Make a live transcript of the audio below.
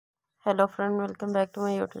Hello friend, welcome back to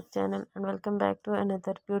my YouTube channel and welcome back to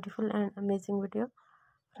another beautiful and amazing video.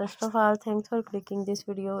 First of all, thanks for clicking this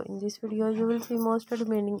video. In this video, you will see most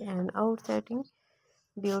demanding and outstanding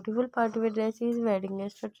beautiful party wear dresses, wedding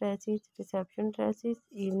guest dresses, reception dresses,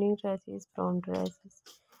 evening dresses, prom dresses.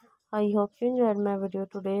 I hope you enjoyed my video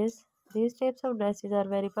today's. These types of dresses are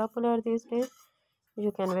very popular these days.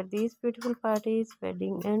 You can wear these beautiful parties,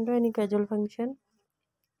 wedding and any casual function.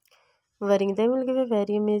 Wearing them will give a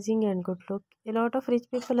very amazing and good look. A lot of rich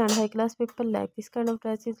people and high class people like this kind of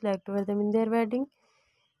dresses, like to wear them in their wedding.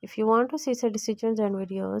 If you want to see such decisions and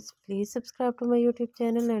videos, please subscribe to my YouTube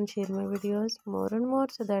channel and share my videos more and more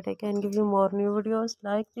so that I can give you more new videos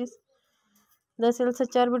like this. The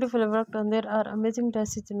such are beautiful worked on. There are amazing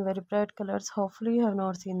dresses in very bright colors. Hopefully you have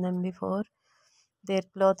not seen them before. Their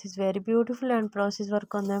cloth is very beautiful and process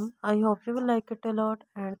work on them. I hope you will like it a lot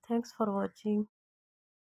and thanks for watching.